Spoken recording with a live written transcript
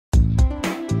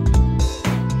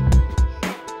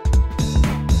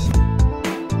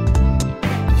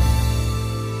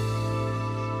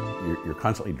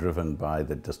constantly driven by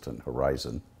the distant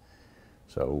horizon.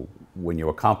 So when you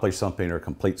accomplish something or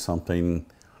complete something,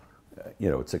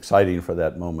 it's exciting for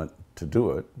that moment to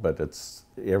do it, but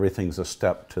everything's a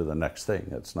step to the next thing.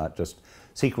 It's not just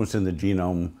sequencing the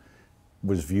genome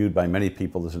was viewed by many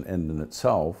people as an end in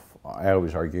itself. I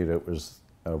always argued it was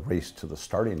a race to the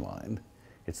starting line.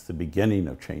 It's the beginning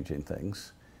of changing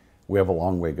things. We have a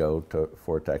long way to go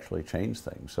for it to actually change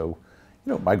things. So,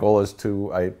 my goal is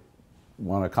I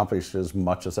want to accomplish as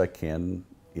much as I can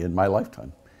in my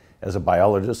lifetime. As a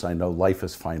biologist, I know life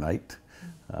is finite.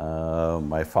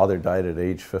 My father died at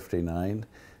age 59.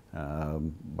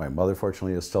 My mother,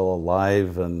 fortunately, is still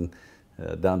alive and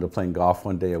down to playing golf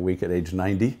one day a week at age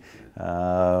 90.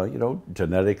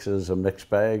 Genetics is a mixed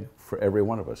bag for every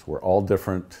one of us. We're all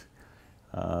different.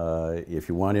 If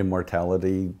you want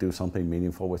immortality, do something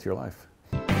meaningful with your life.